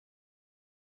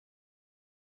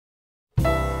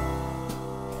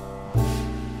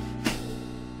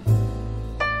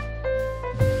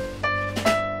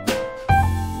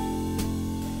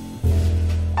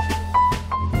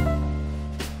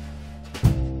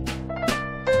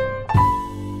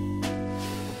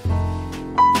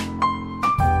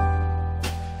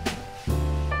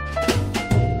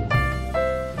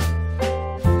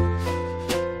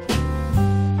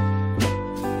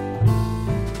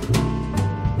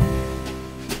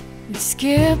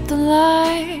skip the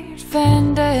light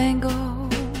fandango,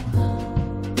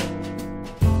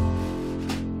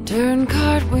 turn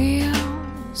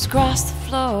cartwheels across the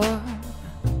floor.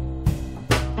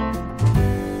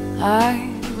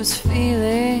 I was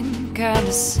feeling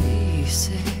kinda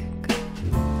seasick,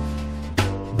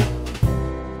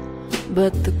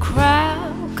 but the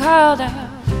crowd called out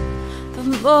for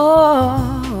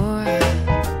more,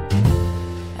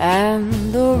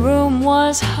 and the room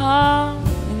was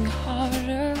humming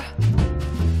harder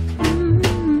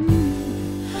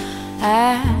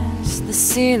as the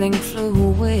ceiling flew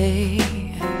away.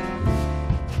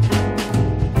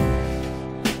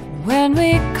 When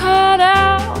we called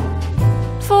out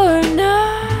for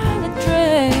another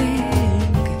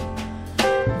drink,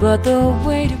 but the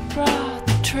waiter brought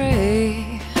the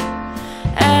tray,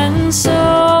 and so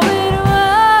it was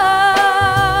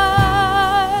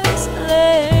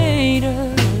later,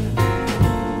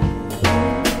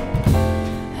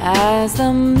 as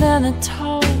the miller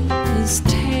told his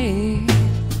tale,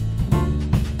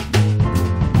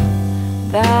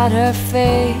 that her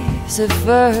face at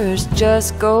first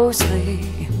just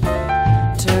ghostly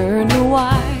turned a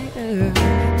whiter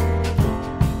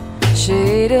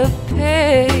shade of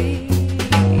pale.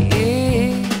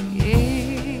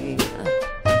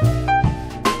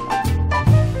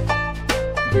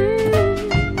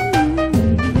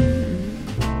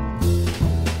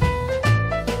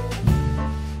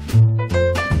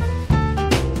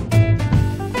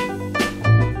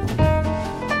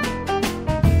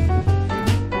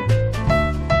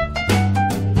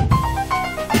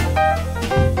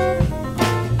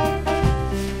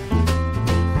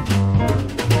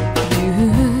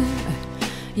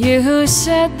 You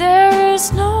said there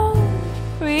is no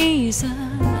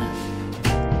reason,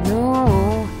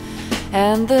 no,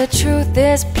 and the truth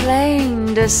is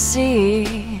plain to see.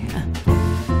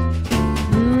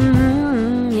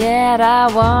 Yet I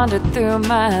wandered through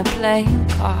my playing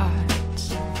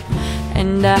cards,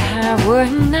 and I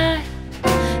would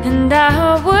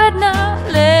not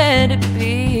let it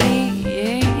be.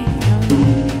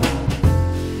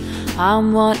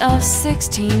 I'm one of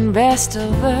 16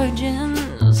 vestal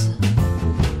virgins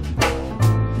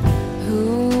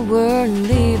who were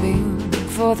leaving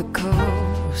for the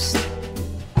coast.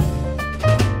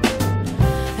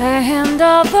 And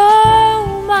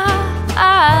although my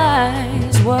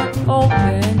eyes were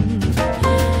open,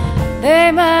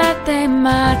 they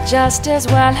might just as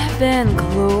well have been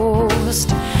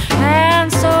closed.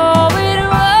 And so it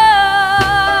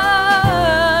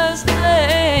was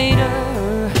later,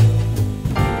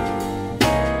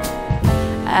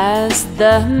 as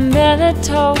the miller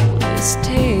told his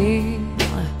tale,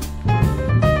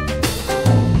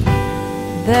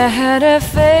 that her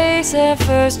face at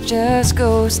first just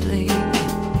ghostly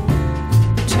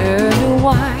turned a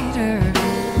whiter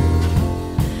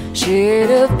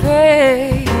shade of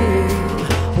pale.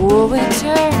 Oh, it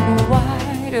turned a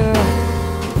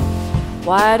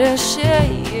whiter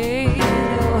shade.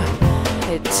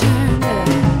 It turned a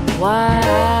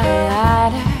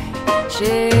whiter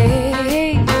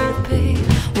shade of pale.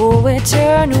 Oh, it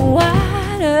turned a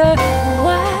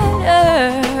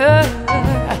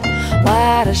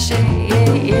whiter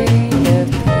shade of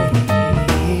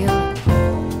pale.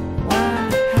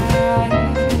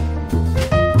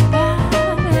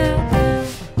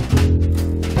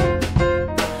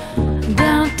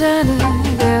 Down, down,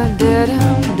 down, down,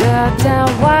 down, down,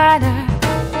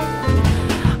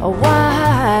 a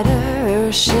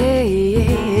whiter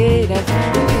shade of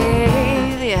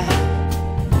pale. Yeah.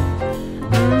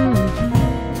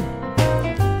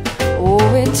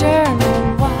 Oh, it turned a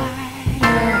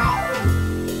whiter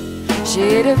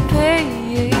shade of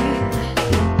pale,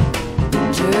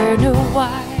 turn a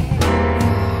white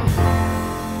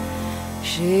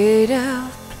shade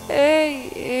of pale.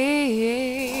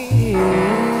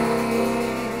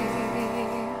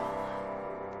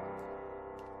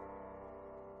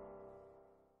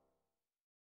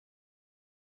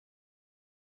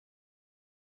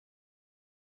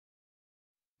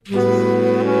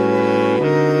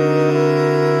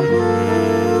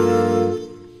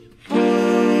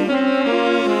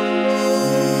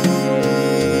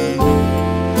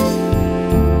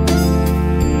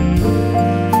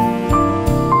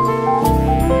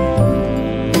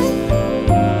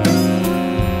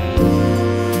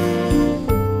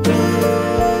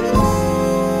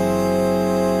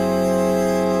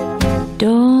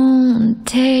 Don't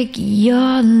take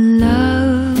your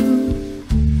love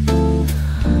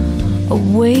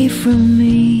away from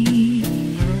me.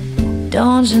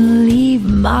 Don't you leave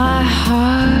my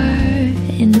heart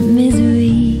in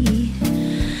misery.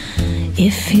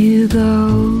 If you go,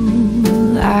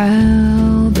 I'll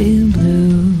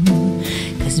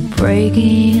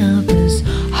breaking up is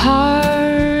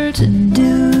hard to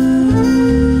do.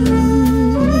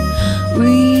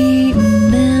 Remember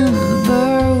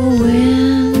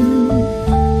when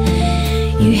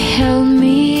you held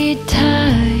me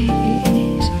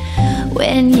tight,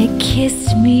 when you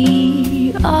kissed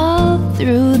me all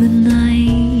through the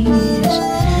night.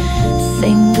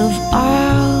 Think of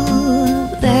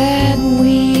all that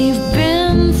we've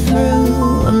been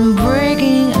through, and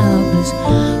breaking up is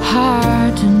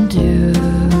hard to do.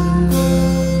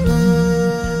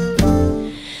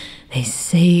 They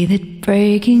say that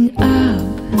breaking up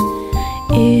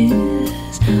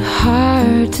is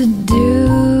hard to do.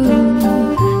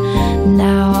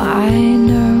 Now I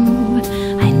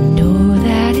know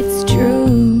that it's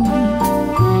true.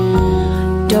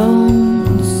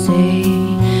 Don't say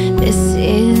this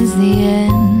is the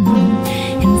end.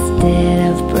 Instead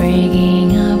of breaking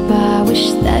up, I wish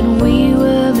that we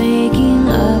were making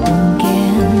up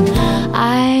again.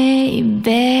 I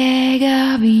beg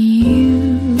of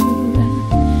you,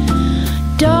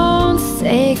 don't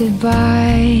say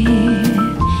goodbye.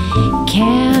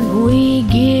 Can't we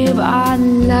give our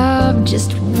love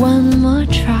just one more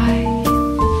try?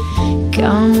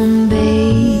 Come on,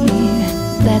 babe,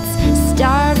 let's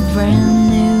start brand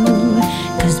new,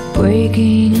 'cause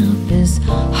breaking up is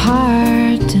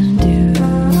hard to do.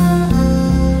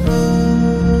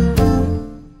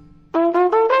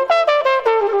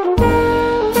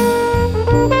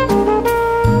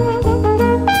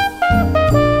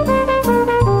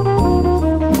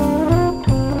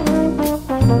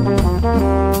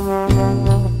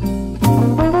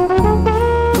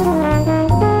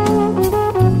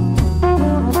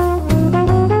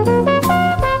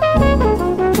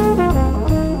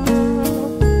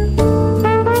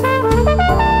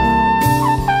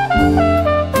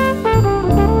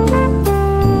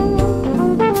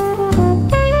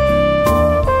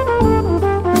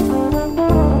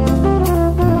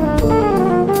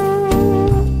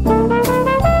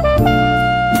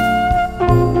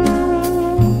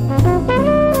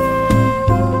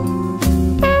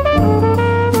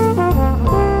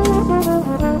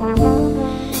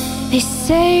 They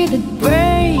say that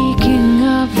breaking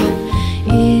up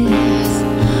is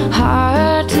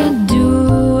hard to do,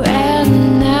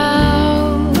 and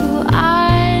now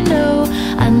I know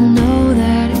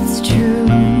that it's true.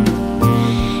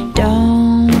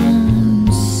 Don't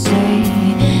say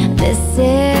this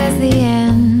is the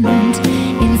end.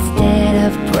 Instead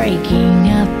of breaking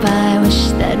up, I wish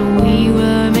that we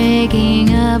were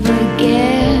making up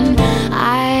again.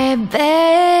 I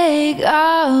beg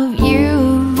of you,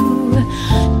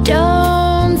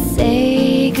 don't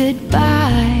say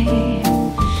goodbye.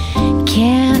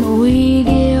 Can't we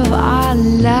give our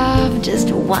love just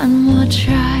one more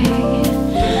try?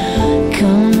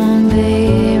 Come on,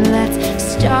 babe, let's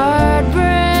start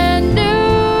brand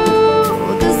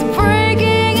new, 'cause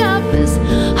breaking up is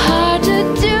hard to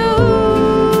do.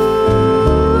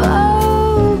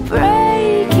 Oh,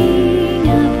 breaking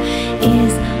up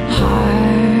is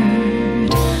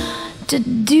hard to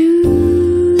do.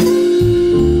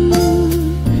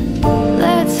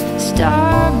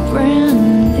 Start brand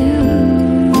new.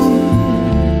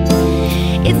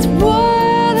 It's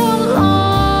what I'm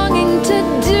longing to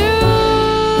do,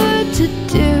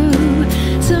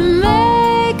 to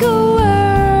make a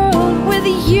world with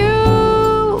you,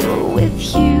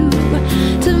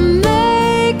 to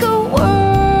make a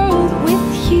world with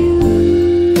you.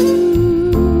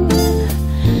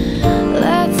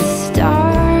 Let's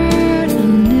start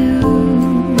anew,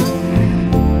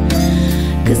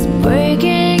 'cause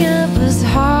breaking up is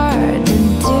hard to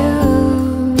do.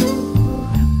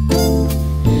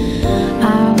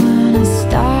 I wanna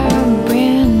start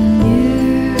brand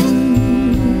new,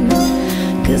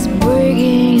 'cause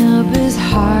breaking up is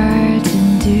hard to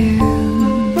do.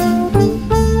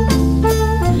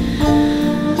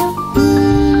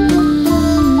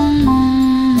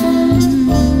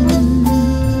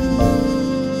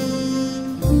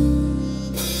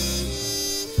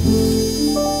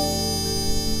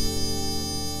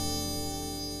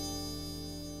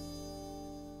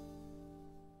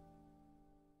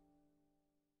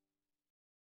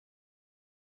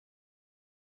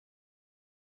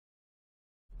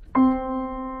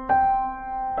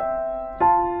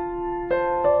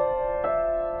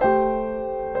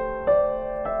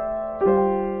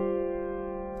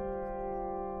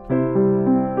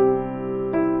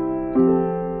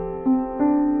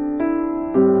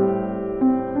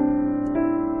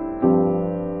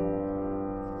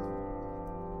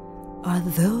 Are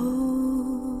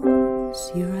those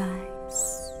your eyes?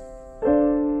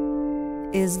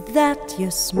 Is that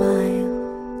your smile?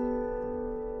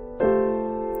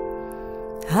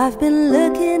 I've been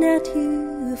looking at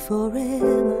you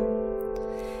forever,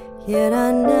 yet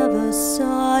I never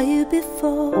saw you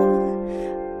before.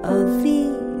 Are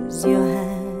these your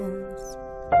hands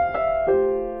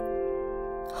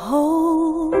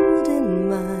holding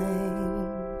mine?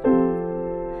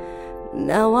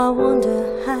 Now I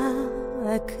wonder how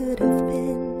I could have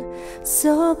been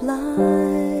so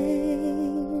blind.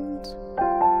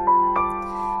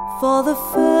 For the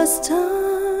first time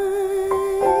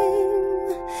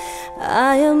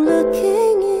I am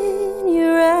looking in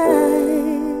your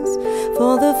eyes.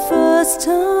 For the first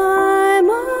time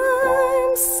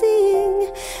I'm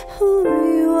seeing who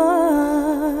you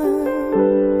are.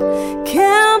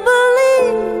 Can't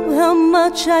believe how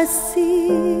much I see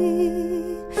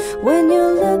when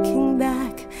you're looking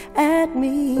back at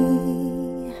me.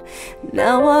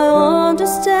 Now I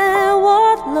understand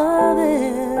what love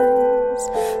is.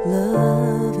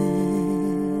 Love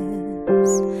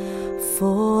is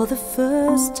for the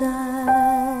first time.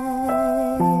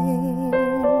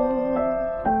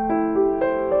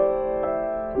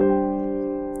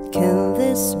 Can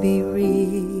this be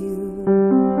real?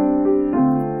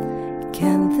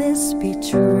 Can this be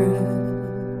true?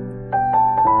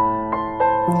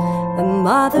 Am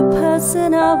I the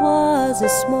person I was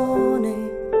this morning?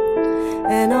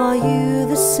 And are you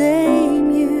the same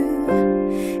you?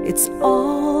 It's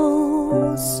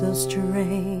all so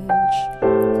strange.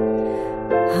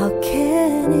 How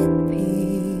can it be?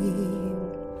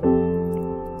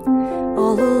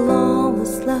 All along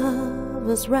this love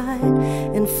was right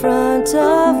in front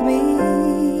of me.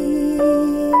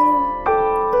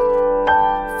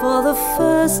 For the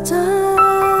first time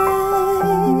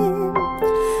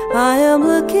I am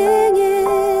looking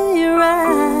in your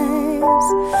eyes.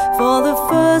 For the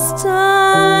first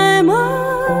time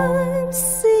I'm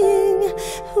seeing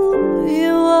who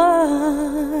you are.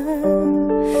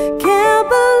 Can't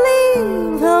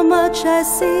believe how much I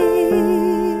see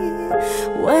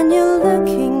when you're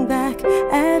looking back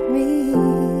at me.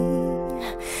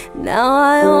 Now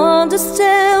I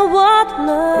understand what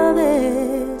love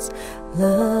is.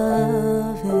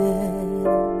 Love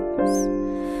is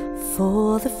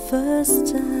for the first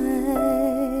time.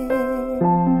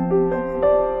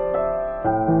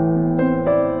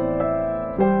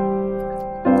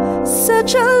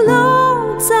 Such a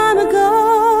long time ago,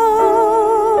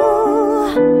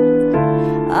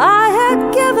 I had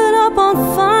given up on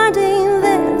finding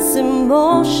this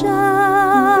emotion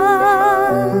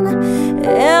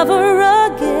ever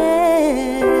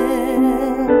again.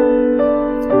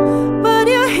 But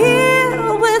you're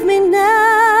here with me now.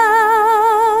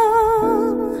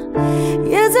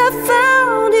 Yes, I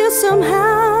found you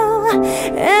somehow,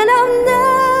 and I've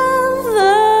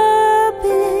never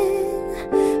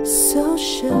been so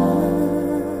sure.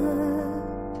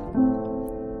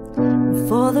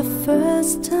 For the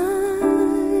first time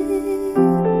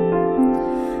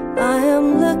I am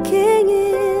looking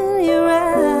in your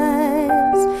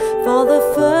eyes. For the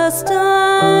first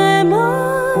time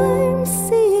I'm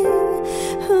seeing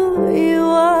who you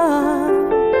are.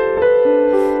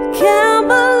 Can't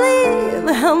believe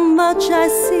how much I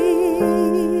see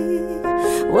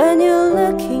when you're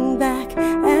looking back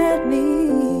at me.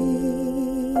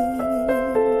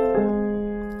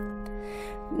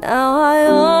 Now I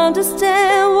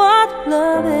understand what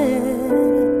love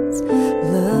is.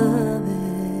 Love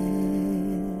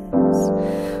is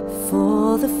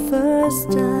for the first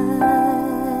time.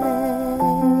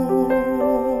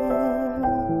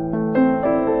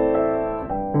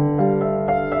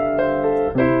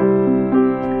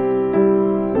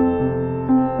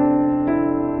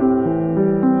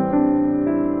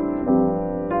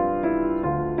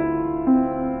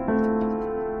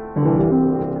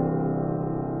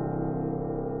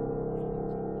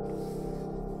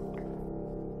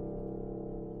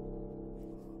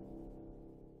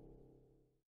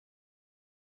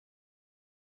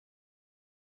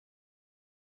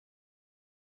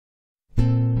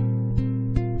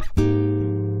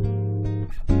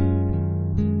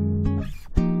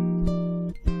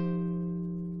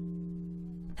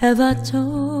 Have I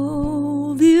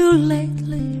told you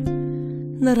lately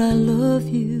that I love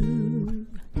you?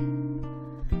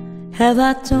 Have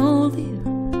I told you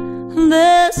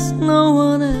there's no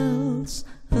one else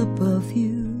above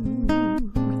you?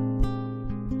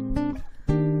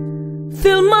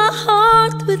 Fill my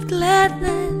heart with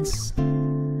gladness,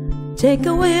 take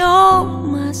away all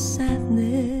my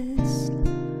sadness.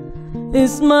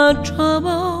 It's my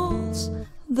troubles,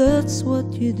 that's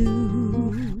what you do.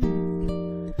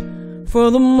 For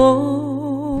the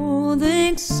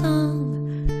morning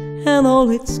sun and all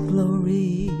its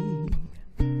glory,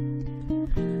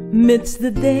 midst the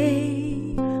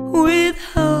day with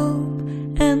hope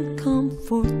and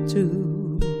comfort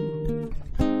too.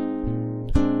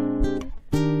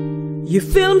 You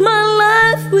fill my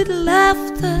life with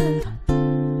laughter,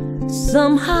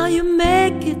 somehow you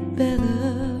make it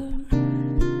better.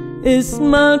 It's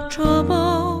my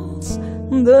troubles,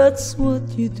 that's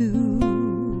what you do.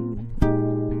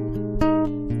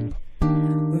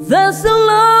 There's a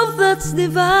love that's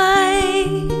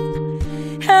divine,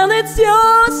 and it's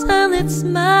yours and it's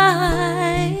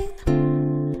mine,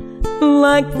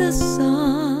 like the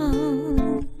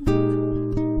sun.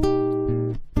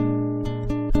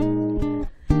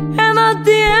 And at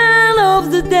the end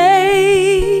of the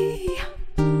day,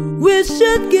 we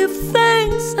should give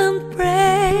thanks and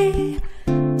pray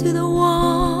to the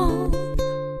one,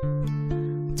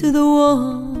 to the one.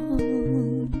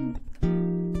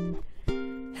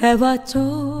 Have I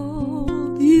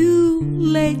told you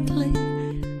lately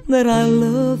that I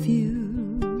love you?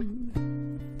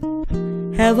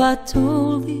 Have I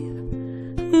told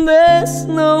you there's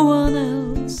no one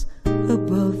else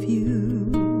above you?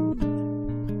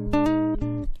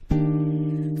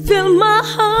 Fill my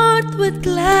heart with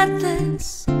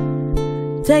gladness,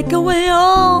 take away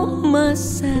all my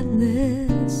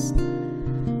sadness.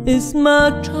 It's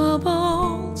my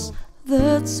troubles,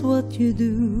 that's what you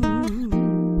do.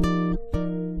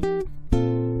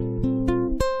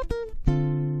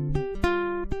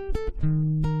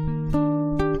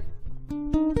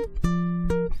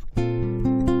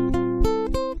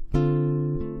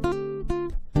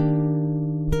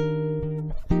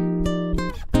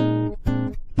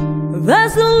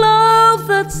 There's a love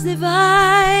that's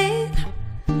divine,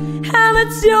 and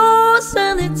it's yours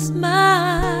and it's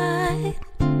mine,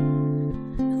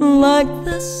 like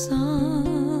the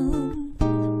sun.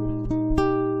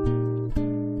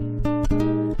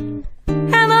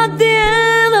 And at the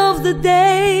end of the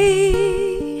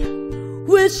day,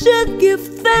 we should give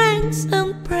thanks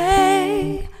and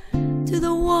pray to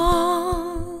the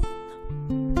one,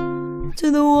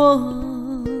 to the one.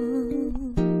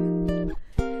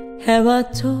 Have I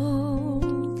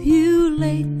told you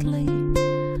lately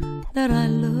that I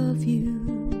love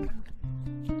you?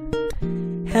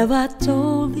 Have I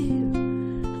told you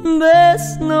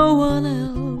there's no one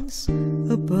else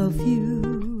above you?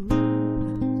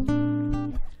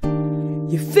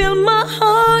 You fill my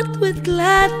heart with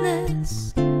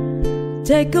gladness,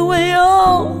 take away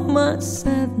all my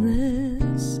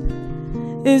sadness.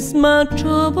 It's my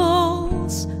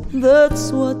troubles,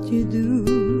 that's what you do.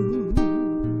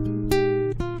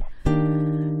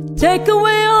 Take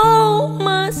away all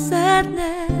my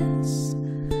sadness,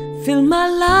 fill my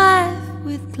life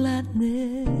with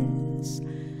gladness.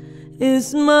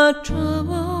 It's my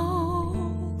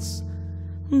troubles,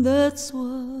 that's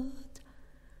what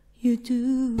you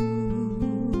do.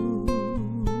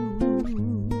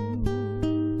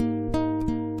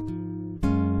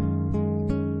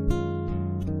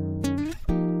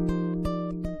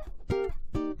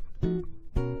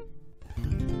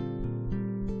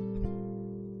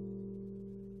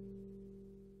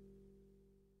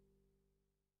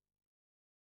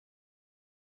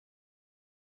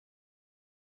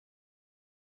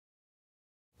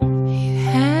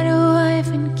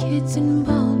 In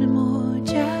Baltimore,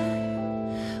 Jack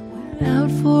went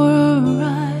out for a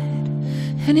ride,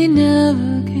 and he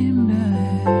never came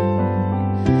back.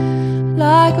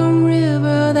 Like a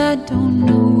river that don't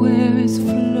know where it's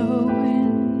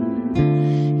flowing,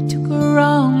 he took a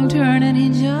wrong turn and he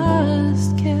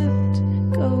just kept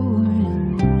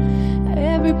going.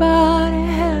 Everybody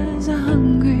has a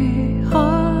hungry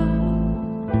heart.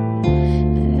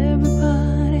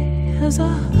 Everybody has a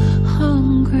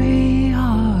hungry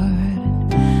heart.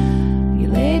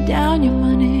 Lay down your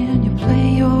money and you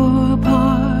play your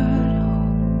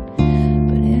part,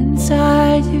 but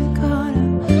inside you've got a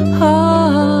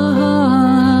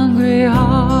hungry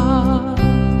heart.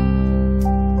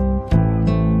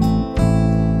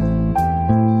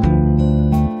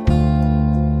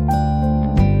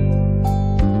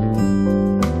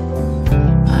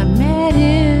 I met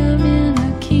him in a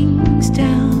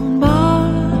Kingstown bar.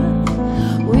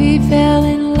 We fell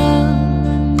in love,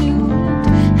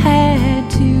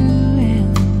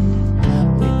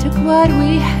 what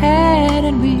we had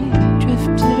and we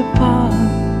drifted apart.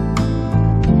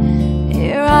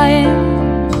 Here I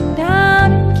am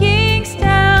down in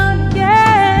Kingstown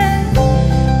again.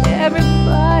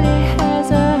 Everybody has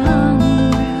a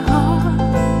hungry heart.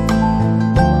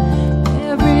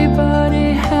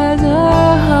 Everybody has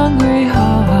a hungry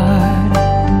heart.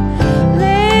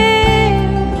 Lay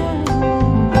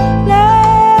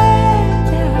down,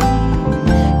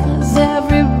 'cause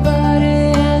everybody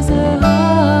has a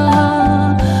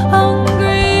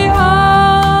hungry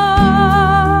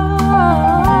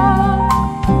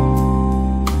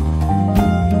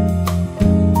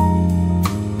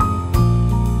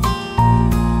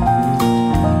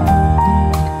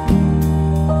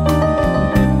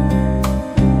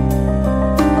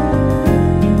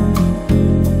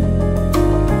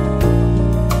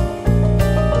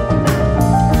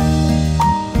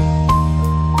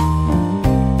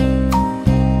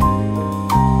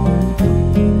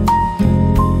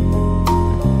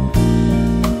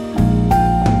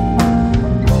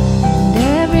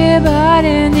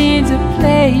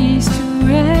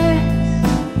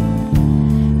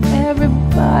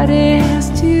everybody has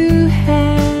to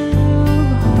have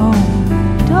a home.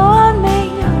 Don't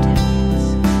make no difference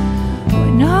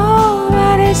when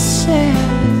nobody says.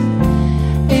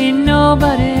 Ain't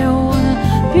nobody wanna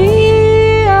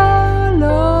be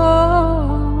alone.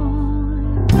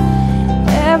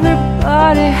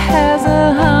 Everybody has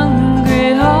a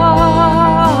hungry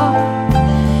heart.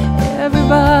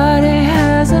 Everybody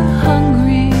has a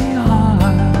hungry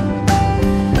heart.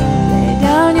 Lay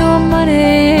down your money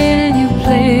and you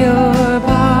play your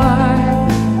part.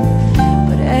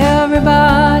 But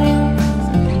everybody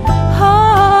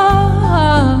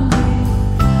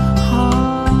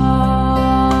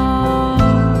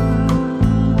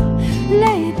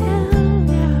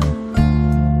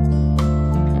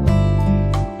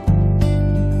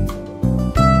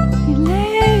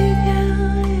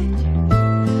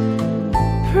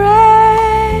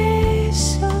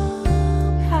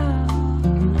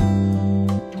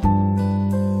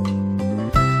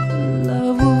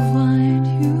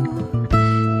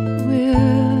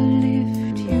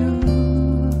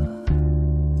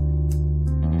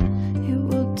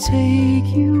take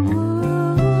you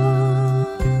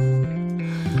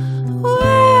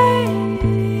away.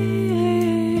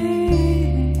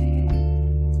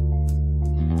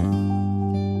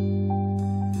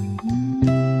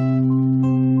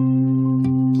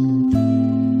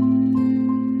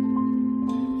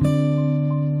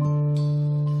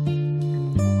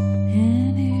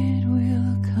 And it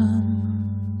will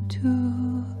come to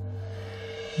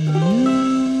you.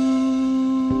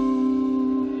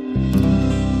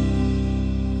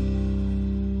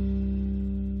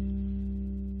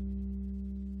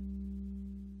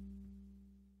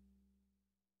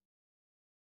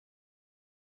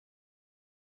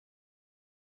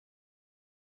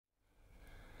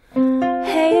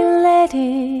 Hey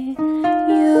lady,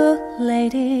 you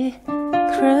lady,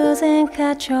 cruising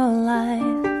at your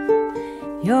life.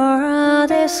 You're a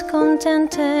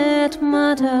discontented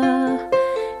mother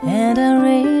and a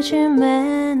regimented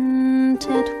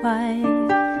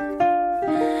wife.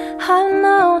 I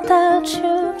know that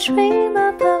you dream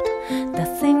about the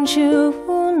things you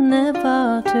will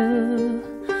never do,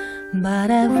 but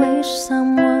I wish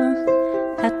someone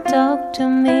had talked to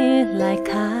me like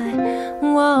I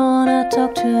wanna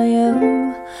talk to you.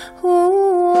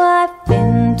 Ooh, I've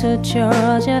been to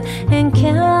Georgia and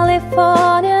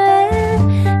California and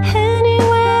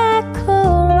anywhere I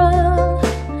could run.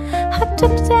 I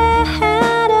took the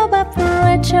hand of a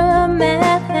preacher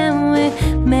man and we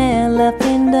met up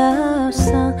in the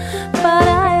sun. But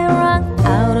I ran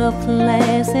out of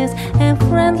places and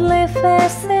friendly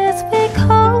faces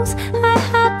because I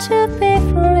had to be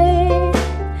free.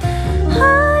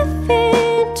 I've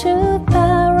been to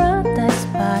paradise,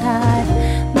 but I've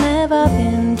never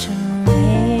been to me.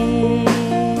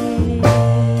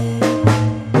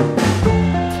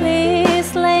 Please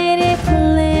lady,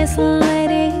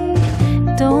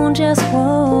 don't just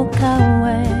walk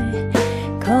away,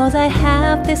 'cause I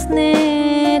have this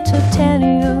need to tell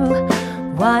you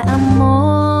why I'm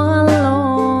all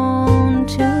alone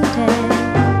today.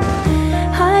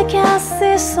 I can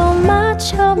see so much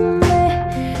of me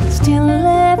still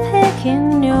living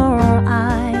in your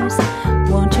eyes.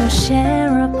 Won't you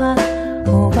share a part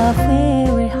of a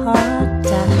weary heart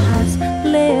that has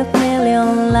lived million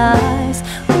lives?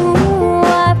 Ooh,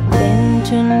 I've been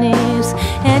to Nice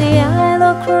and the Isle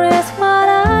of Greece, but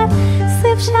I've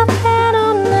sipped champagne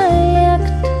on a yacht.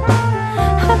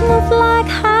 I've moved like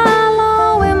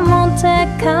Hello in Monte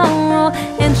Carlo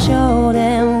and showed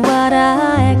them what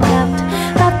I got.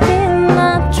 I've been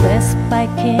addressed by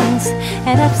kings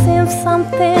and I've seen some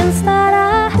things that a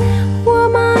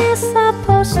woman is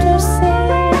supposed to see.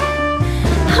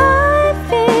 I've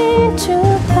been to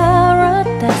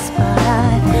paradise, but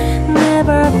I've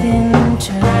never been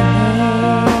to me.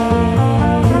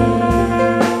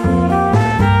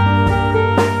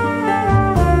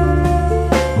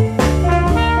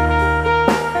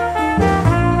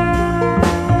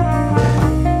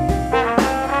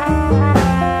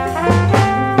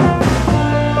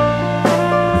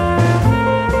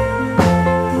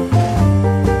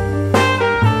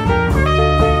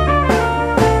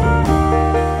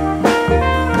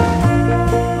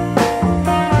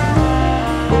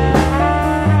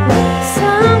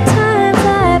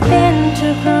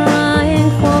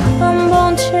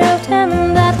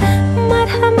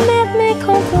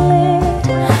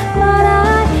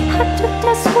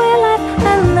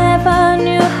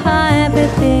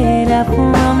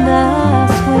 From the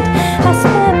sweet, I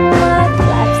spent my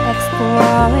life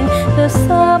exploring the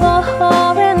subtle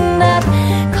horror that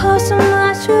cost so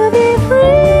much to be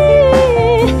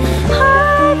free.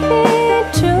 I've been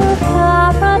to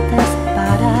paradise,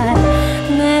 but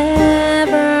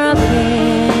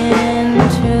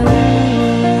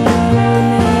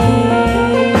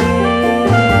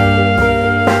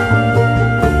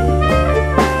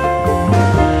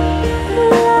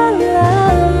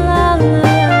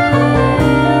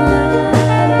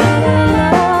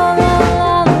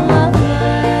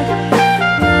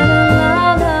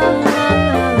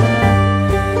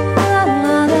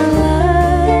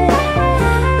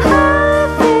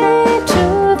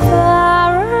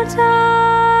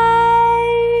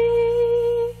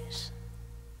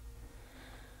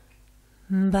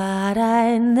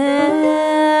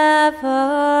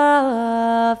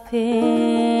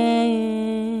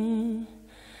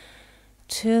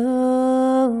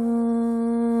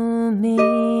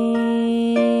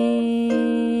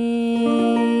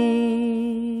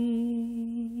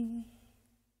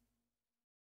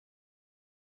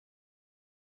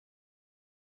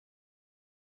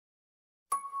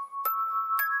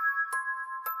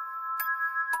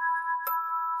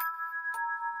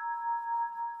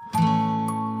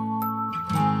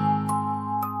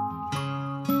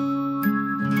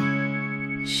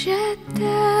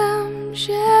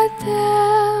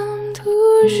t'aime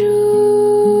toujours.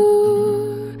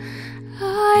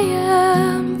 I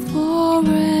am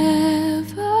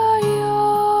forever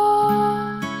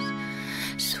yours.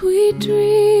 Sweet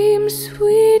dreams,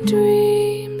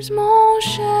 mon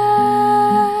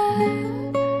cher.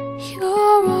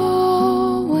 You're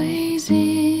always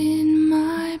in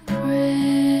my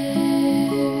prayers.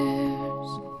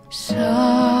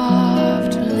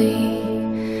 Softly,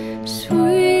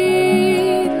 sweetly,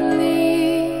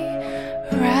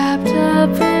 wrapped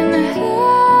up in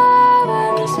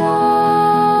heaven's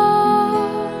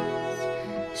arms,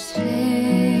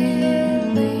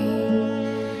 sailing,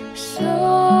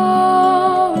 soaring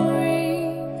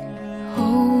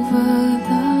over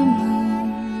the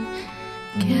moon,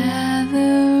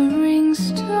 gathering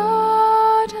stardust.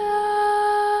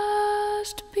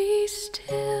 Be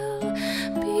still,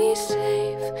 be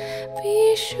safe,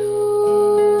 be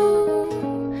sure.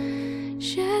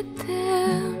 Je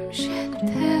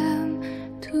t'aime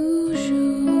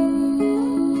toujours.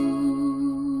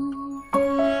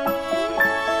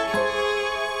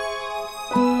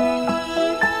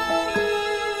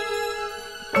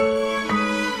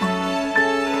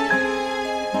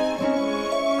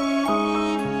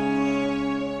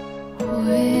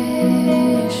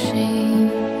 Wishing,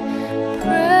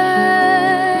 praying,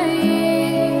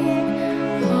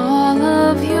 all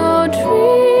of your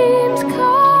dreams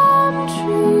come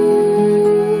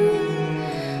true.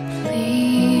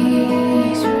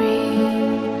 Please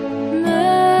remember,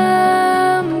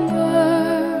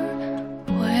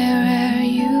 wherever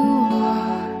you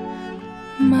are,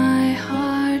 my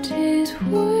heart is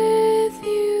with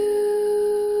you.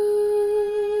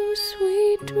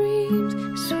 Sweet dreams,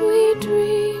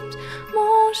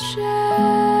 mon cher.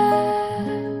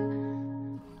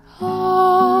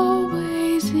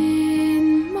 Always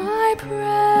in my prayers.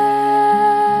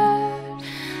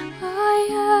 I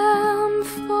am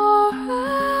forever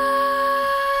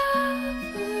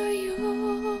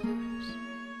yours.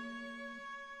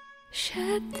 Je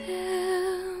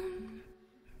t'aime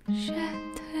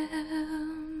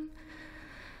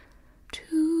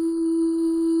toujours.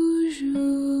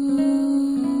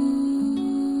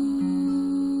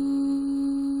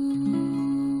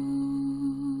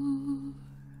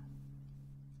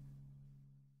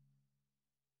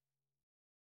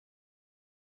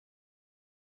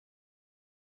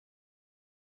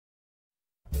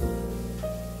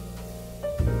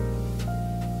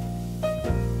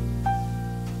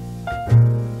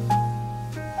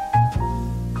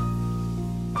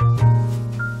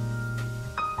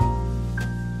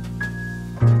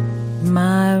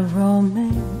 My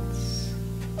romance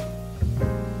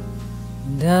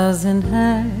doesn't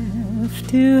have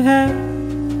to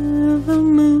have a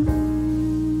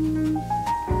moon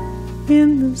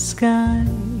in the sky.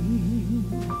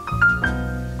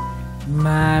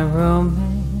 My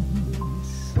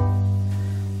romance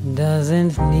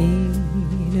doesn't need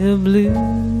a blue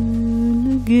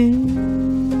lagoon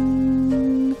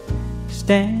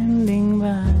standing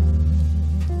by.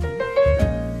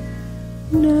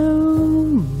 No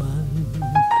month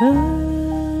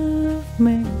of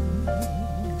May,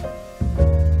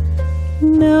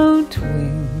 no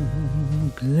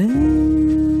twinkling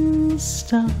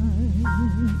stars,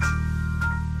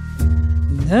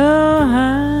 no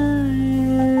hideaway,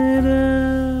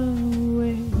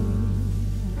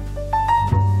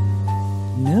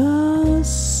 no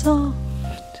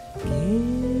soft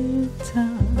guitars.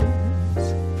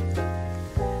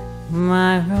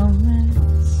 My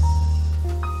romance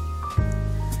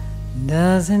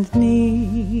doesn't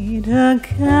need a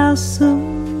castle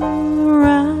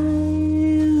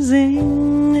rising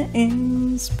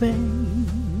in Spain,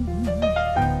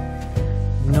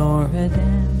 nor a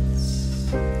dance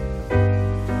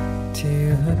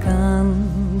to a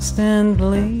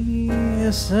constantly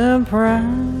surprising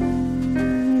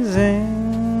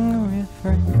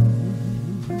refrain.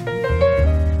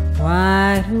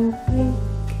 Wide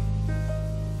awake,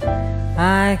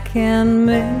 I can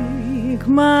make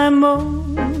my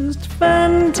most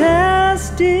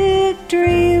fantastic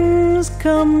dreams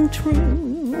come true.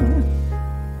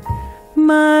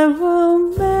 My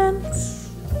romance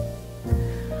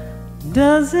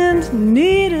doesn't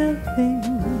need a thing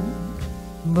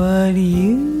but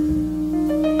you.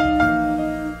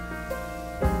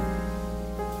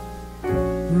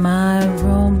 My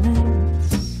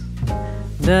romance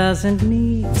doesn't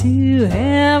need to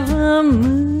have a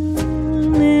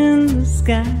moon in the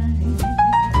sky.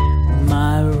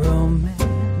 My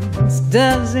romance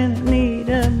doesn't need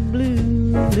a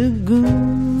blue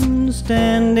lagoon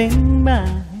standing by.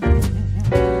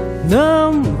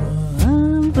 No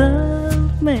month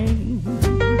of May,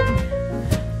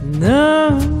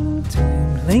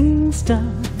 start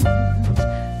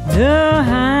to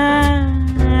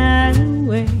hide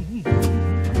away.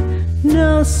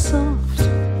 No soft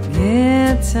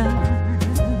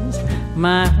guitars,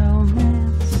 my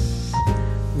romance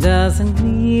doesn't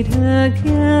need a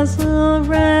castle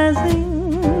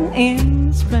rising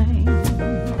in Spain,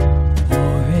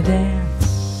 or a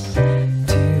dance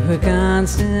to a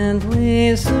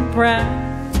constantly surprising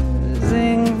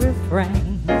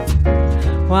refrain.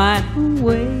 Wide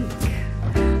awake,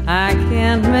 I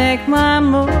can't make my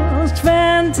most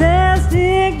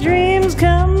fantastic dreams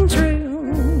come true.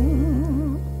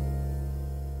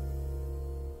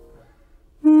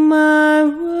 My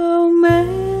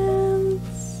romance,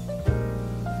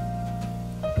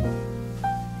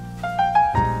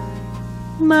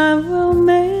 my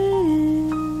romance,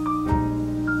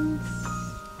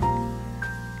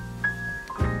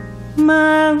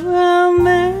 my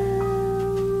romance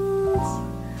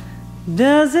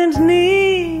doesn't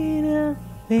need a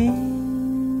thing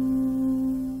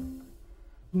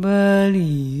but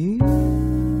you.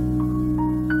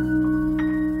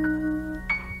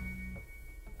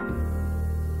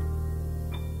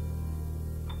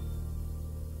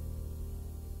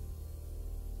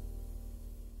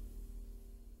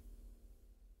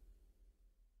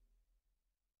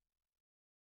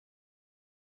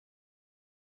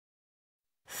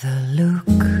 The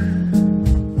look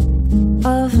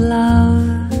of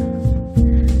love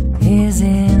is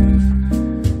in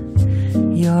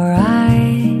your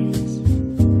eyes.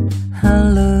 A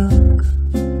look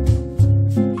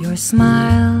your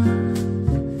smile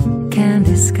can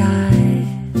disguise.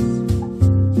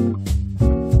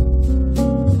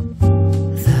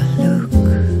 The look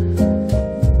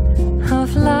of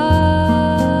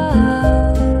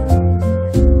love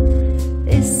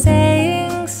is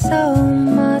saying so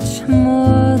much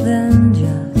more than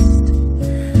just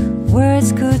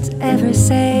words could ever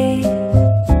say.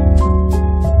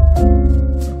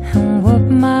 And what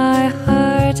my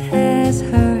heart has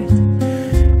heard,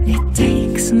 it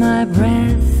takes my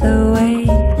breath away.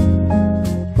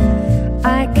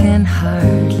 I can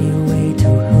hardly wait to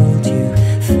hold you,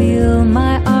 feel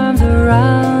my arms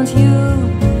around you.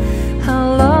 How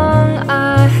long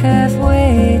I have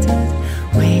waited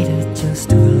just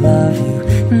to love you.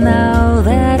 Now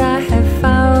that I have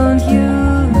found you,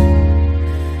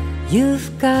 you've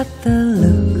got the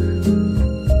look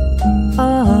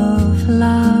of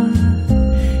love.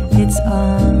 It's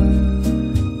on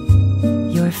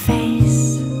your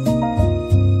face.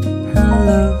 A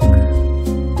look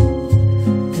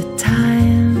the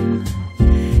time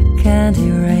can't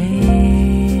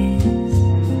erase.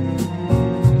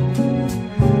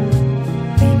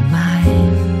 Be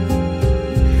mine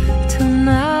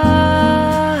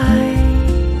tonight.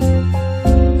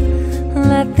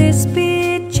 Let this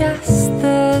be just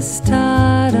the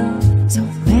start of so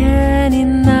many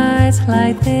nights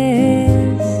like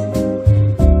this.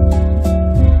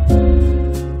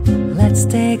 Let's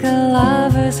take a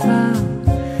lover's vow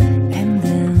and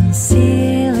then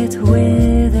seal it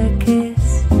with a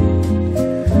kiss.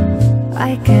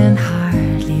 I can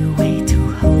hardly wait to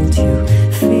hold you,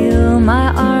 feel my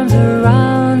arms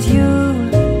around you.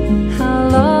 How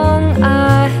long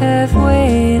I have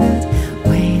waited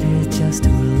just to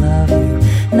love you.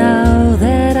 Now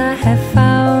that I have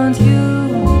found you,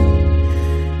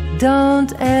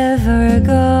 don't ever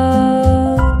go.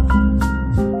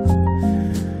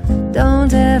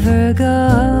 Don't ever go.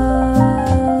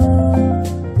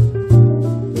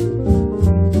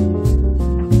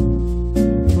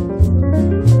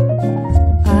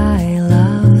 I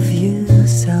love you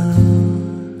so.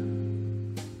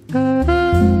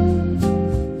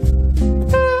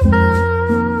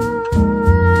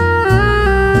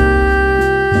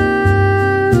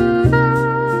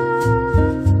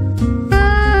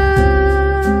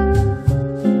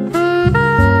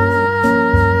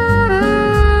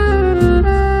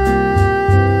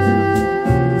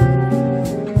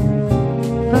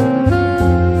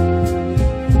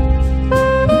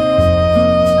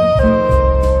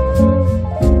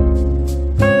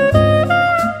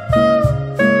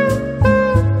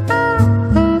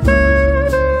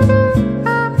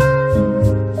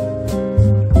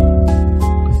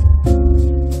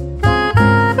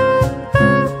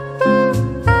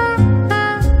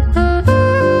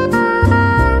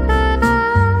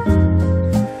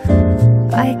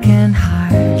 I can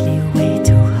hardly wait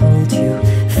to hold you,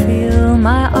 feel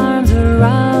my arms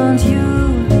around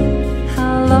you.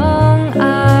 How long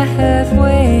I have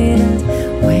waited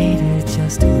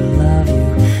just to love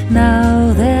you.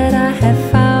 Now that I have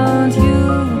found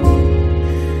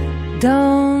you,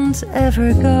 don't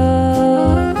ever go.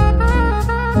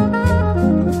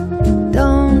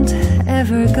 Don't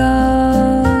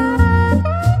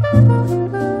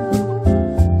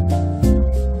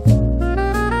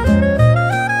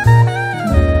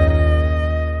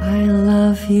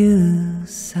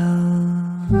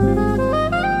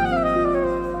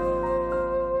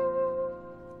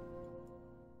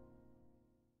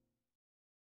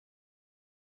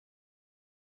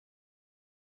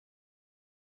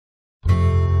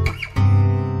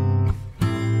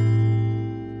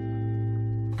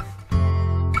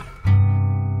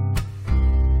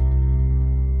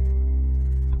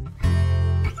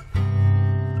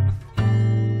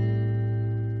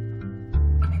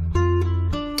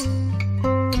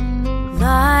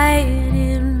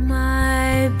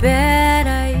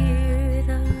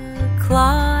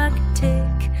clock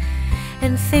tick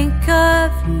and think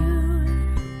of you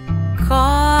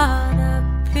caught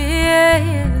up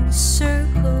in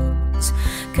circles.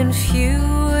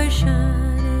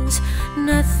 Confusion is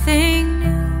nothing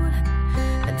new,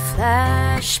 and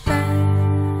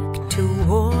flashback to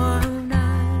warm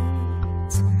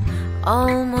nights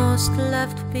almost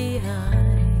left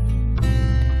behind.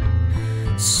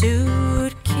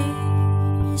 Suitcase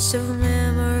of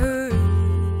memories,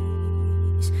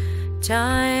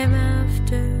 time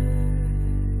after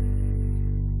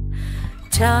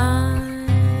time.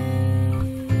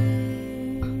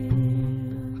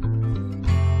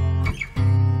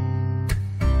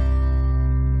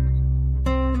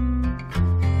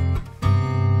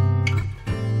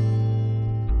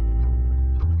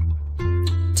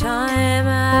 Time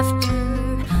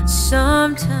after,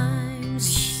 sometimes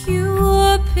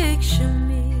you picture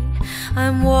me,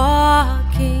 I'm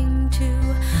walking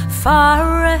too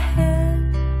far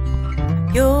ahead.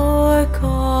 You're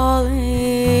calling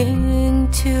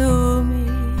to me,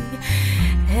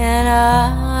 and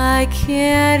I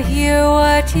can't hear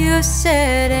what you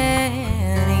said.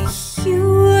 And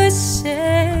you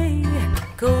say,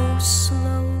 go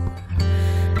slow,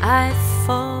 I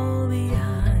fall behind.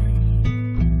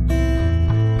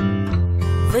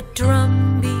 The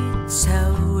drum beats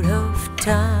out of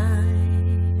time.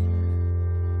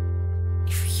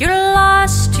 If you're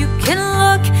lost, you can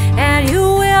look and you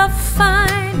will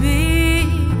find me.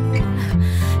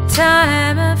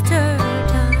 Time after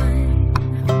time.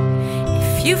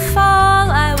 If you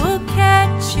fall, I will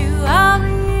catch you. I'll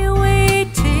be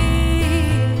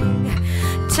waiting.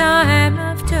 Time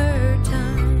after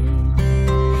time.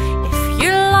 If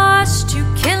you're lost, you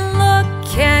can look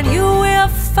and you will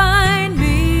find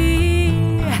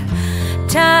me.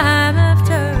 Time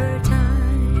after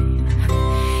time.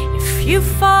 If you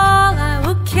fall, I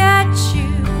will catch you.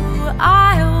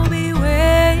 I will be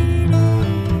waiting.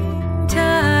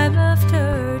 Time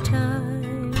after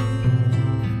time.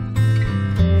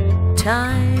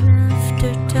 Time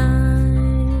after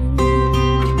time.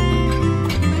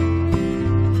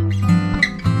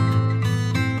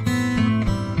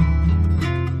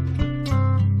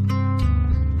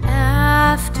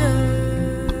 After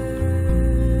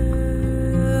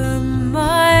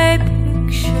my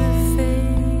picture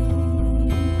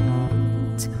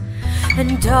fades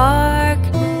and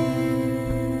darkness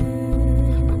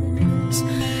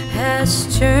has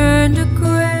turned to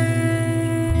gray,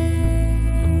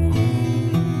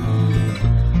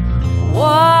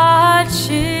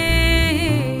 watching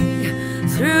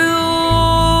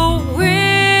through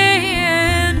windows,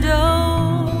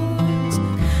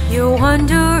 you're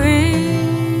wondering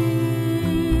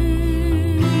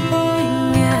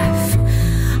if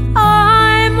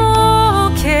I'm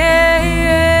okay.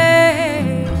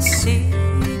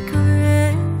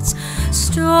 Secrets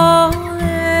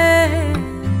stolen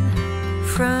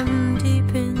from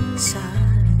deep inside.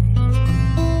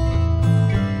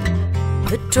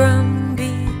 The drum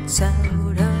beats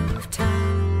out of time.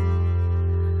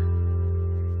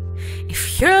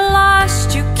 If you're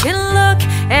lost, you can look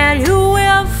and you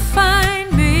will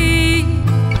find me.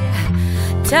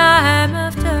 Time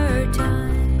after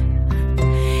time.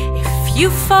 If you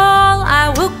fall, I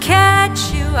will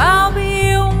catch you. I'll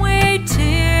be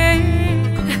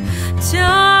waiting.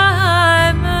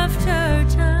 Time after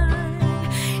time.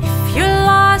 If you're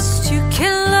lost, you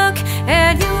can look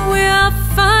and you will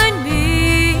find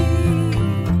me.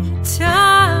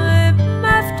 Time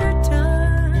after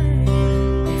time.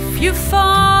 If you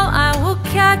fall, I will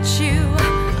catch you.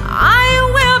 I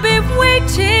will be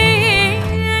waiting.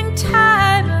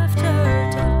 Time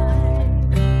after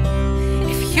time.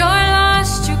 If you're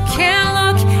lost, you can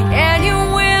look and you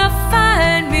will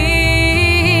find me.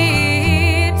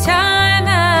 Time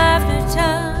after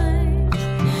time.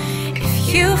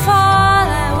 If you fall,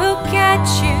 I will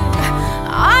catch you.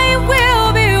 I will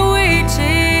be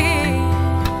waiting.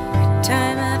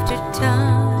 Time after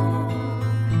time.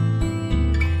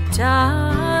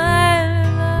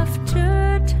 Time after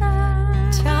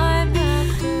time. Time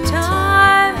after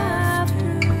time.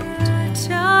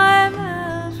 Time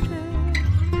after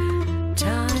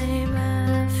time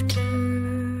after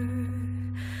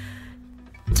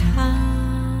time.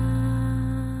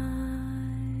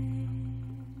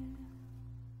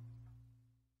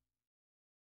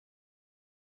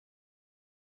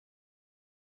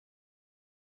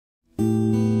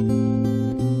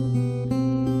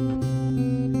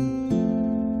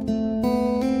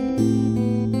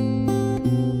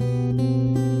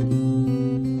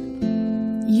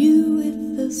 You with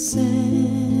the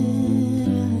sad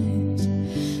eyes,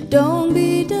 don't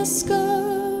be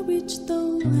discouraged,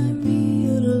 though I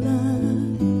realize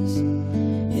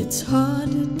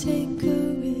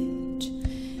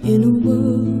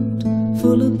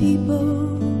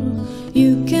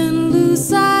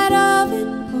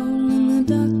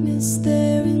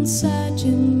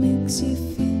imagine makes you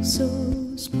feel so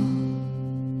small.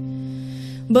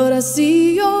 But I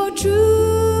see your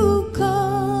true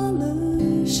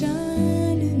colors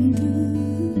shining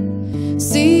through.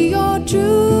 See your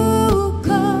true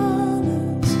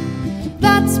colors.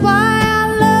 That's why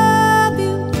I love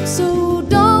you. So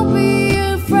don't be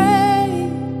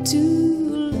afraid to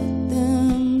let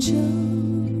them show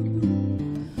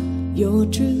your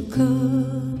true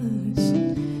colors.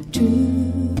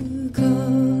 True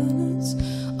colors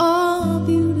are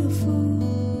beautiful,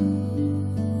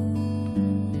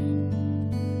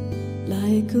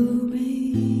 like a rainbow.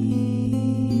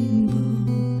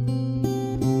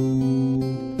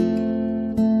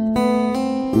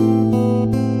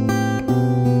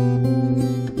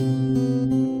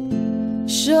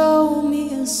 Show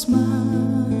me a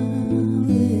smile,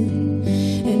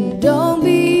 and don't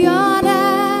be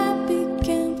unhappy.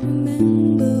 Can't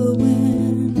remember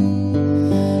when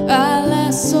I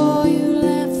last saw you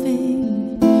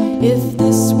laughing. If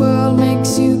this world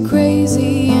makes you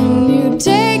crazy and you're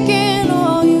taking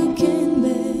all you can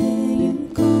bear, you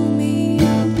call me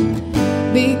up,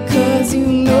 because you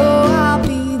know I'll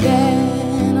be there.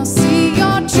 And I'll see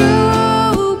your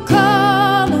true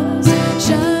colors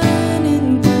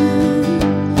shining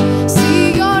through.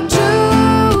 See your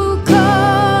true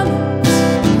colors.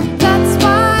 That's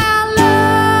why I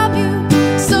love you.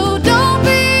 So don't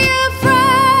be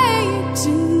afraid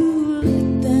to let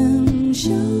them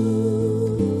show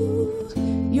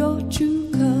your true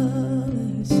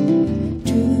colors.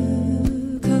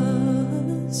 True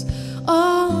colors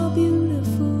are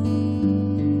beautiful,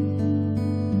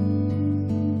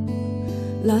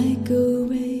 like a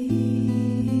rainbow.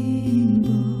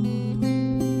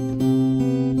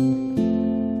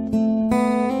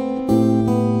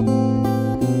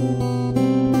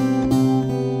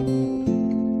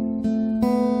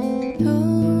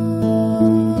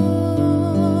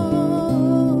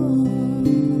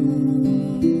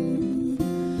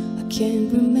 I can't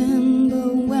remember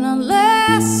when I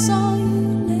last saw you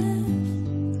laugh.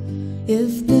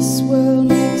 If this world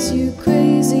makes you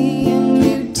crazy and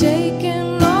you're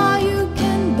taking all you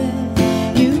can bear,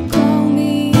 you call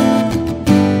me up,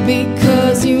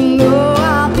 because you know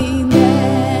I'll be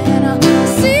there. And I'll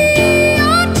see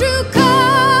your true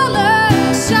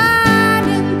colors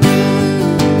shining through.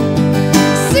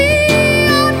 See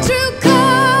your true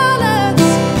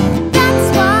colors. That's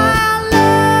why I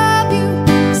love you.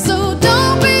 So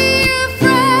don't be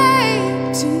afraid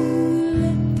to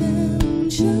let them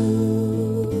show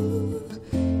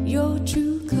your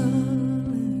true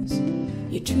colors.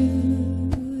 Your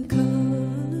true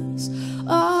colors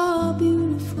are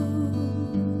beautiful,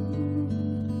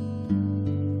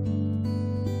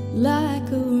 like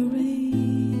a rainbow.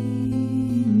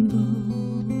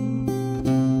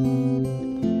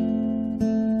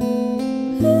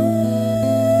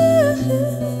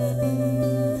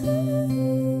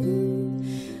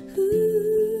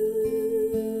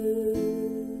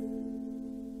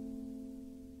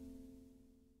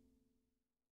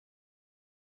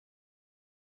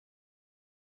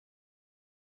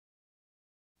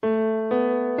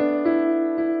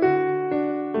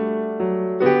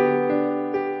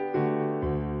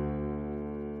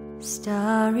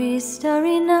 Starry,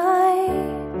 starry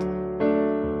night,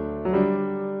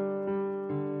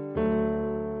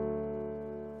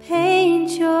 paint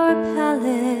your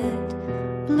palette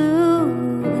blue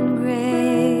and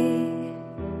gray.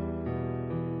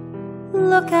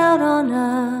 Look out on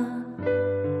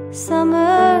a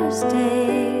summer's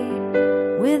day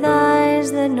with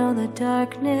eyes that know the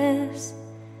darkness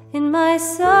in my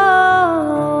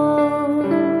soul.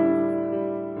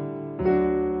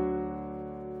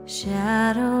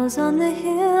 Shadows on the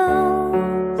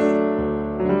hills,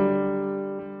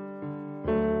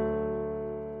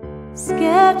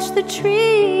 sketch the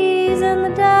trees and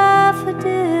the daffodils,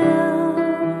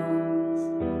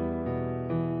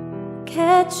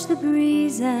 catch the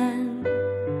breeze and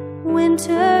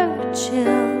winter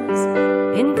chills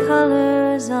in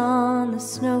colors on the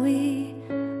snowy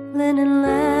linen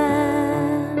land.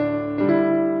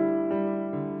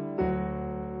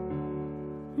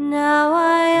 Now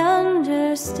I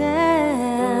understand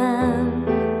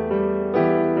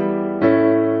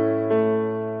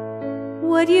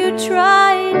what you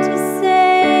tried to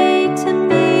say to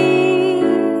me,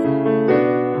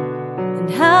 and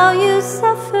how you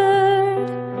suffered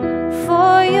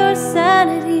for your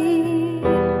sanity,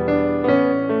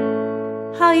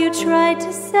 how you tried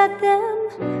to set them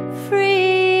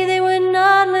free. They would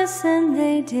not listen,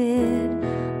 they did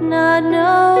not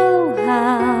know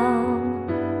how.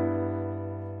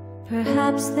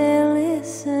 Perhaps they'll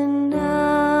listen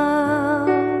now.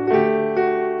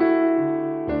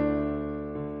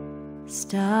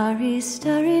 Starry,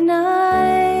 starry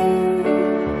night,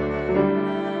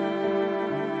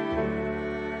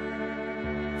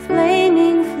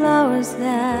 flaming flowers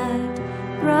that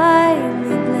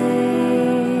brightly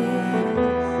blaze,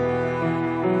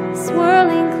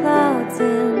 swirling clouds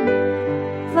in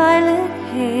violet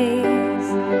haze,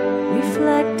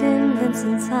 reflect in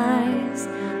Vincent's eyes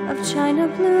of china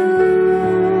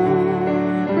blue.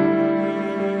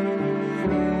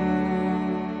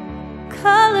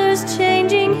 Colors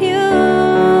changing hue,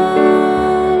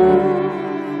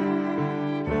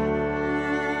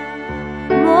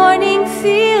 morning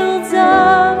fields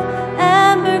of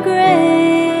amber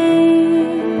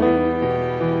grain,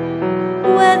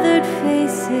 weathered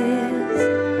faces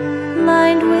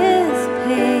lined with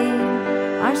pain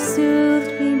are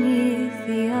soothed beneath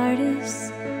the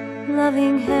artist's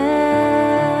loving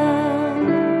hand.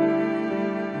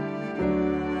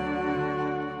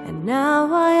 And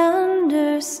now I understand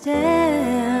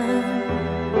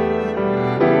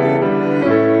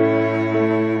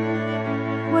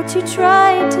what you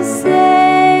tried to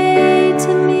say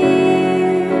to me,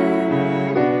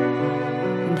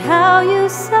 and how you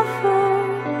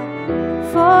suffered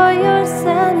for your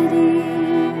sanity,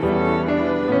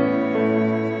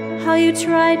 how you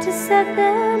tried to set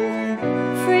them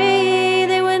free.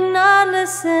 They would not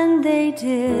listen, they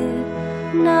did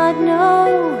not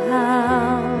know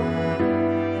how.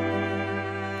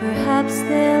 Perhaps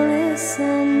they'll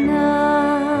listen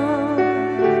now,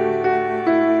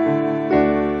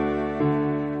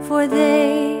 for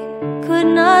they could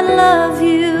not love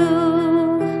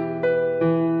you,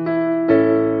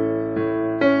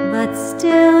 but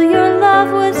still your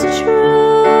love was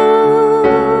true.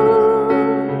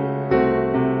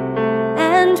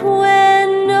 And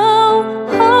when no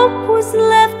hope was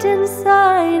left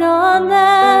inside on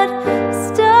that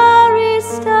starry,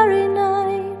 starry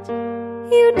night,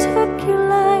 you took your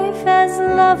life as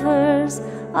lovers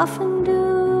often do.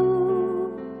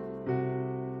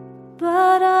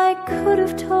 But I could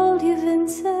have told you,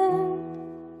 Vincent,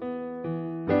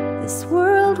 this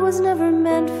world was never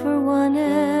meant for one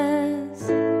as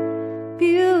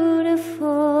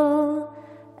beautiful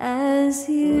as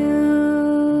you.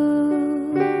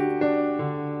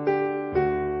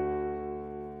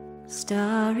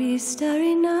 Starry,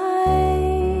 starry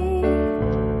night,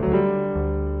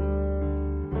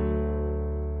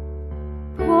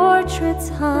 portraits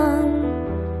hung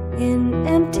in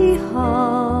empty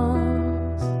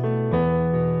halls,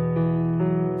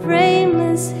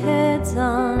 frameless heads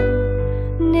on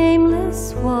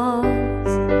nameless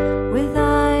walls, with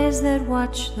eyes that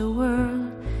watch the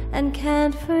world and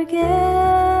can't forget,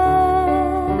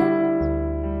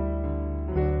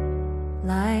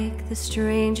 like the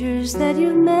strangers that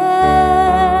you've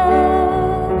met,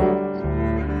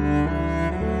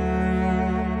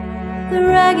 the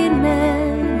ragged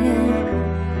men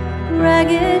in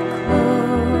ragged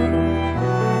clothes,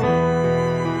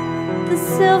 the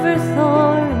silver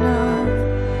thorn of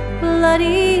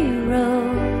bloody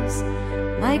rose,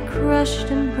 like crushed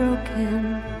and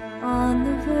broken on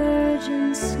the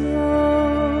virgin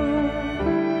snow.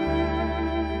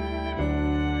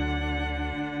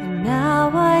 And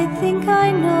now I think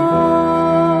I know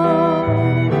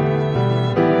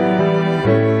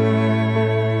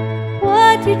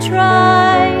what you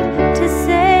tried to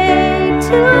say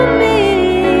to me,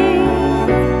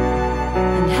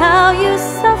 and how you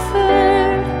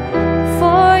suffered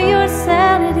for your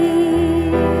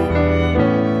sanity,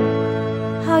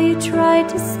 how you tried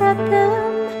to set them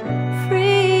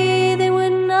free. They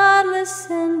would not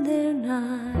listen, they're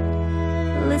not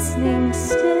listening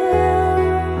still.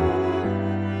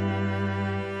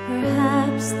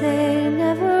 Perhaps they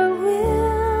never will.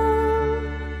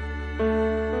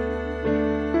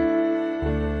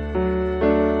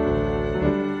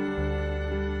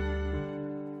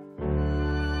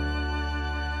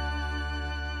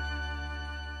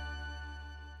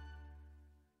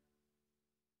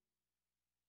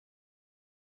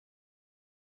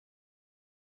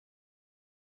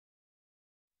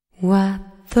 What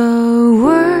the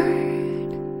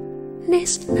world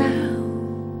needs now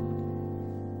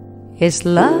is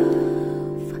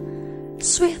love,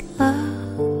 sweet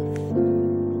love,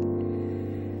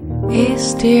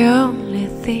 is the only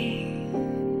thing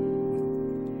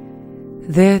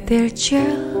that they're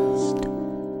just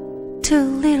too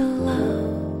little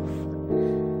of.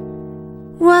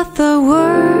 What the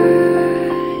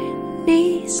world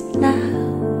needs now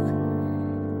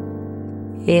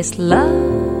is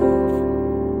love,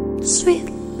 sweet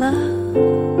love.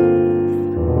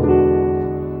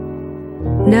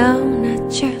 No, not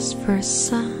just for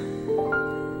some,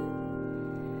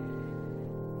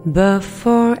 but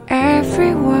for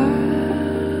everyone.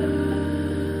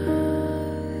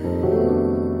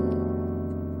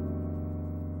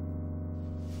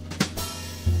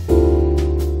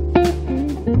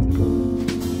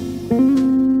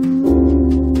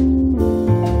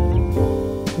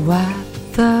 What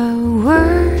the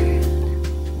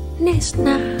world needs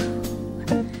now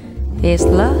is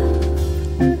love,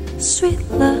 sweet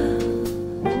love.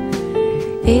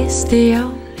 It's the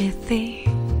only thing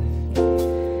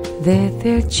that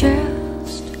they're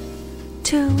just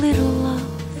too little of.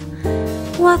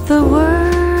 What the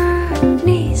world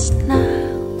needs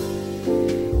now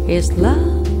is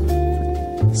love,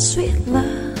 sweet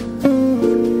love.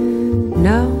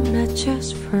 No, not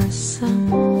just for some,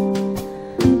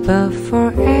 but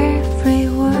for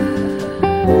everyone.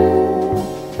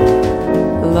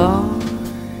 Lord,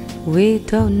 we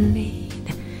don't need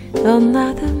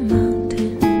another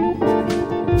mountain.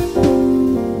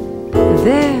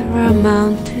 There are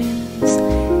mountains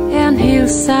and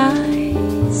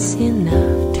hillsides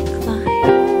enough to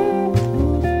climb.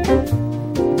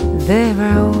 There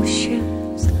are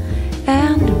oceans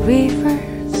and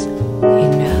rivers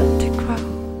enough to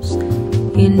cross,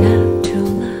 enough to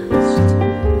last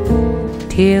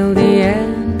till the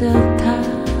end of time.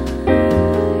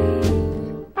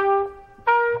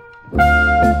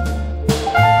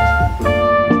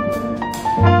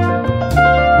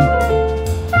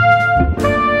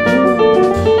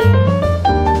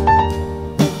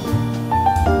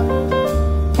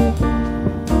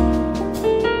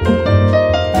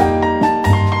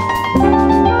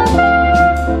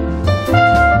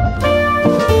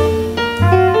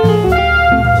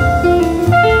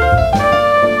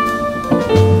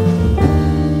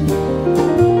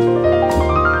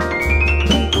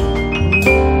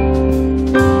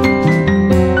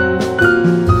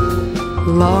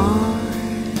 Lord,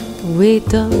 we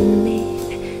don't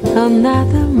need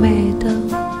another meadow.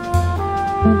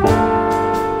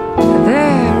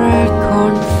 There are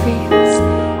cornfields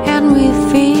and wheat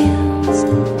fields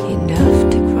enough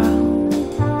to grow.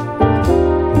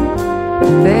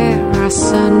 There are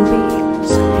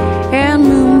sunbeams and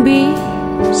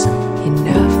moonbeams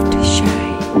enough to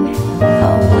shine.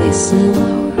 Oh, listen,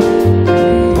 Lord,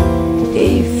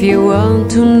 if you want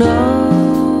to know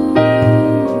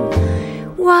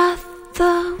what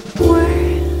the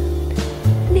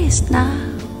world needs now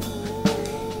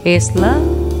is love,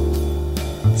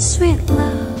 sweet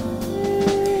love.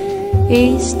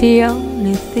 Is the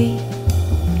only thing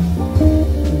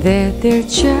that they're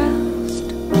just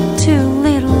too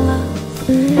little of.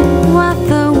 What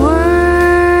the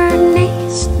world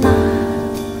needs now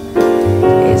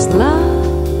is love,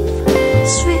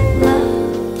 sweet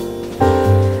love.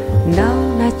 No,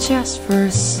 not just for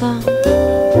some,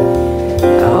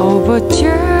 oh, but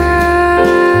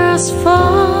just for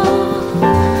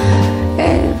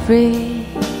everyone.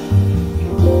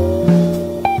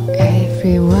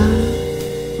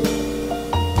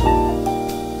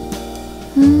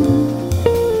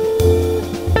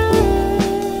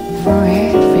 For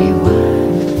everyone.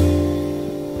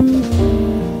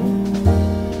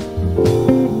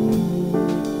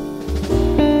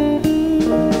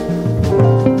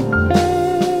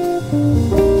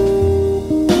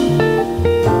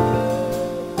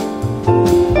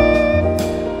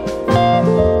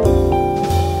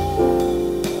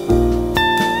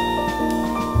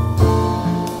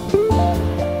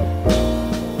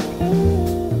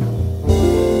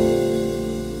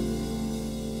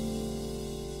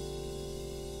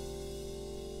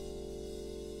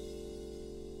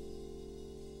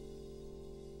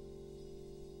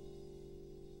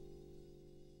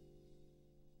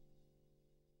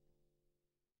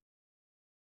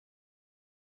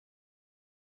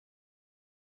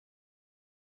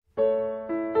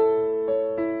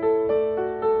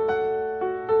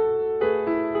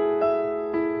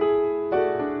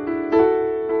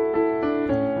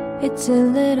 It's a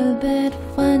little bit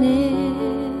funny,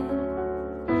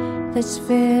 this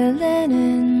feeling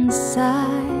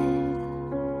inside.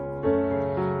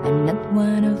 I'm not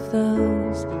one of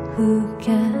those who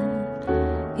can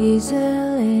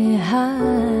easily hide.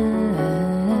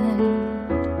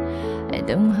 I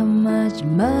don't have much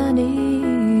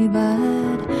money,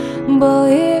 but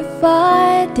boy, if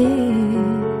I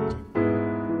did,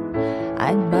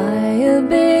 I'd buy a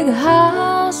big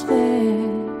house where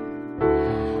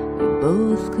we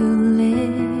both could live.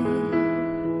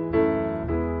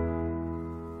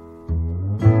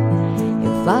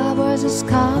 If I was a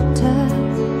sculptor,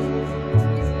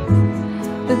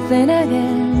 but then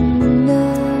again, no,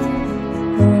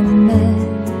 or a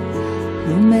man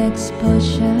who makes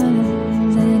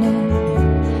potions in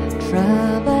a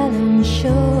traveling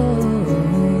show.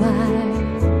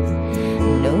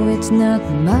 It's not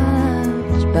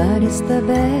much, but it's the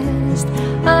best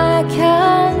I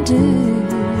can do.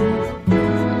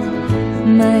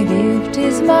 My gift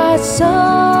is my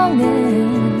song,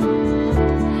 and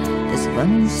this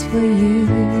one's for you.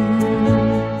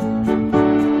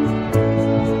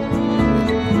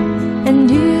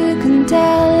 And you can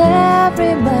tell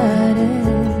everybody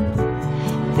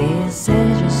this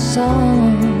is your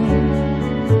song.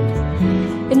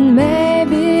 It may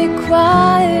be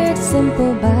quite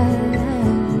simple, but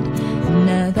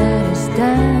now that it's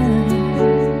done,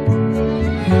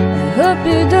 I hope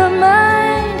you don't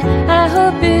mind, I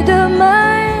hope you don't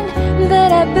mind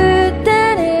that I put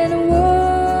that in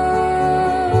words.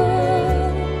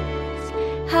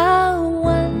 How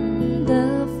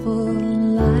wonderful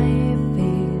life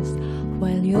is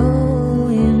while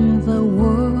you're in the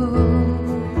world.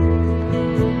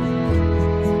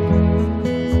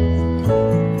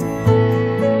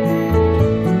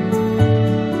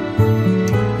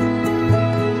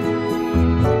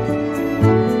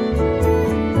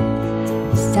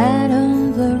 Sat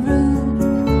on the roof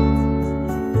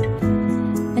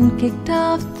and kicked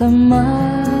off the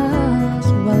moss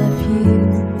while a few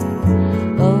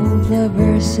of the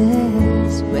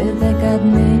verses where they got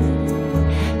me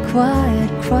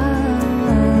quite cross,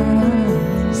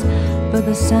 but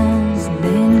the sun's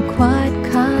been quite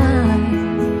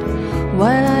kind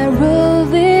while I wrote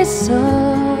this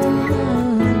song.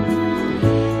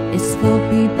 It's for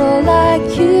people like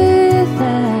you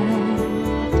that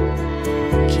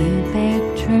keep it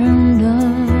turned on.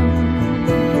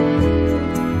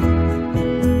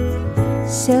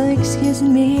 So excuse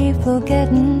me for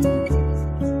getting,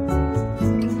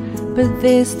 but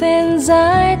these things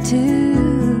I do.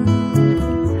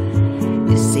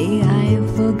 You see, I've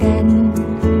forgotten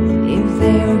if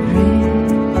they're green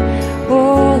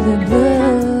or the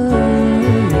blue.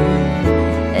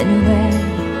 Anyway,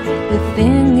 the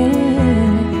thing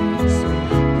is,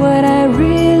 what I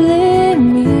really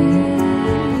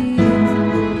mean,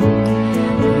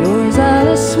 yours are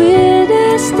the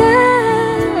sweetest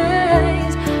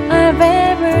eyes I've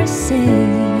ever seen.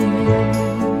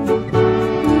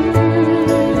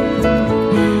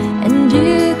 And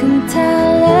you can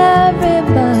tell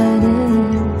everybody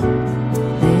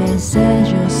this is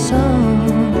your song.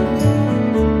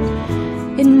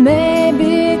 It may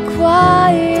be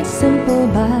quite simple,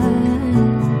 but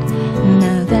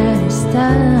now that it's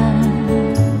done,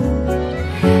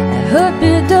 I hope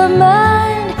you don't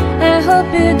mind, I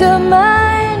hope you don't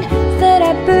mind that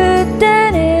I put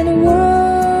that in words.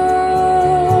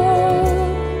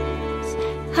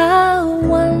 How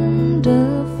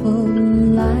wonderful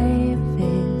life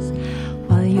is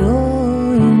while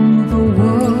you're in the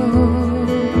world.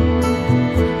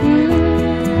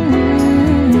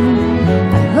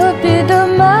 I hope you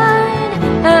don't mind,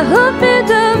 I hope you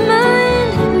don't mind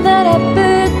that I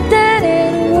put that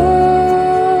in words.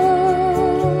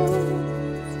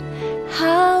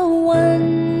 How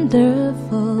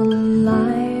wonderful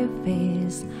life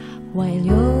is while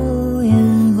you're